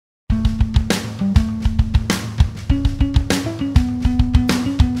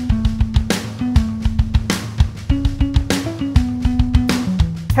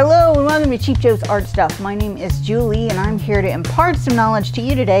welcome to Cheap Joe's Art Stuff. My name is Julie and I'm here to impart some knowledge to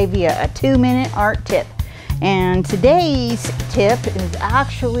you today via a 2-minute art tip. And today's tip is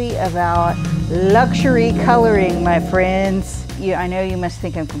actually about luxury coloring, my friends. I know you must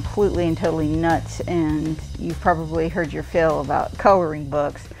think I'm completely and totally nuts, and you've probably heard your fill about coloring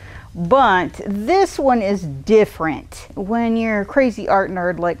books. But this one is different. When you're a crazy art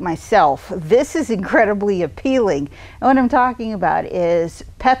nerd like myself, this is incredibly appealing. And what I'm talking about is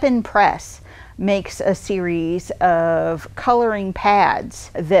Pepin Press makes a series of coloring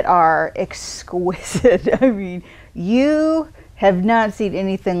pads that are exquisite. I mean, you have not seen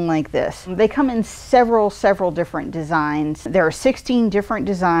anything like this. They come in several different designs. There are 16 different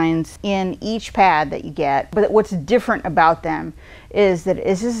designs in each pad that you get, but what's different about them is that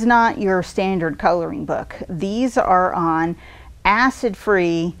this is not your standard coloring book. These are on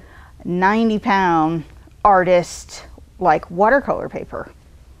acid-free 90-pound artist like watercolor paper.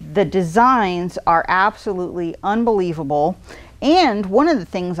 The designs are absolutely unbelievable. And one of the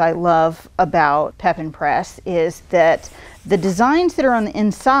things I love about Pepin Press is that the designs that are on the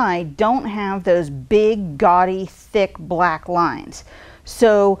inside don't have those big, gaudy, thick black lines.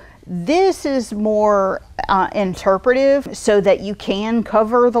 So this is more interpretive, so that you can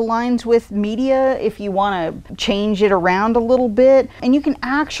cover the lines with media if you want to change it around a little bit. And you can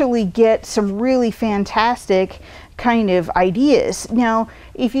actually get some really fantastic kind of ideas. Now,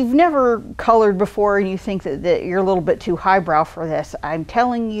 if you've never colored before and you think that you're a little bit too highbrow for this, I'm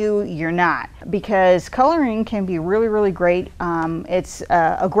telling you, you're not, because coloring can be really great. It's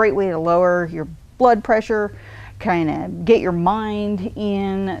a great way to lower your blood pressure, kind of get your mind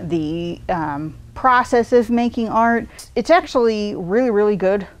in the process of making art. It's actually really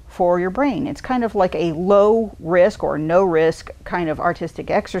good for your brain. It's kind of like a low risk or no risk kind of artistic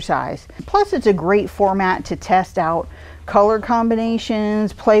exercise. Plus, it's a great format to test out color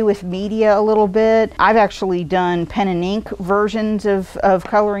combinations, play with media a little bit. I've actually done pen and ink versions of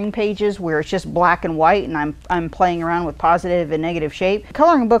coloring pages where it's just black and white and I'm playing around with positive and negative shape.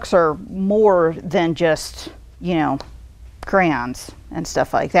 Coloring books are more than just, you know, crayons and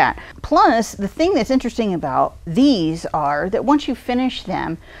stuff like that. Plus, the thing that's interesting about these are that once you finish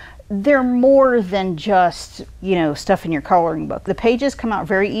them, they're more than just, you know, stuff in your coloring book. The pages come out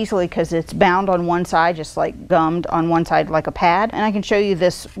very easily because it's bound on one side, just like gummed on one side like a pad. And I can show you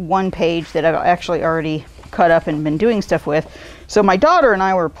this one page that I've actually already cut up and been doing stuff with. So my daughter and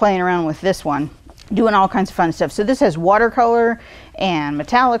I were playing around with this one, doing all kinds of fun stuff. So this has watercolor and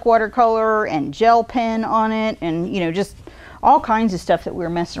metallic watercolor and gel pen on it, and, you know, just all kinds of stuff that we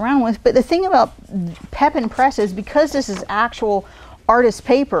were messing around with. But the thing about Pepin Press is, because this is actual artist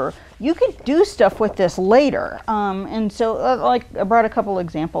paper, you can do stuff with this later. And so like I brought a couple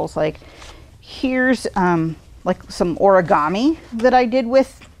examples. Like here's like some origami that I did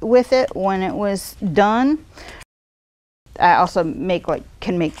with it when it was done. I also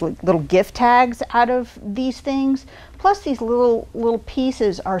can make little gift tags out of these things. Plus, these little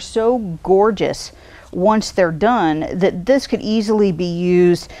pieces are so gorgeous once they're done that this could easily be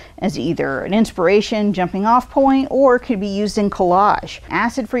used as either an inspiration, jumping off point, or it could be used in collage.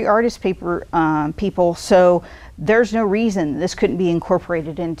 Acid-free artist paper, people, so there's no reason this couldn't be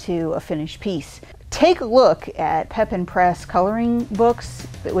incorporated into a finished piece. Take a look at Pepin Press coloring books,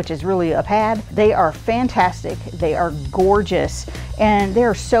 which is really a pad. They are fantastic, they are gorgeous, and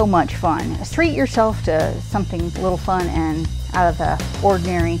they're so much fun. Treat yourself to something a little fun and out of the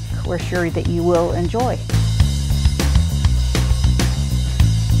ordinary. We're sure that you will enjoy.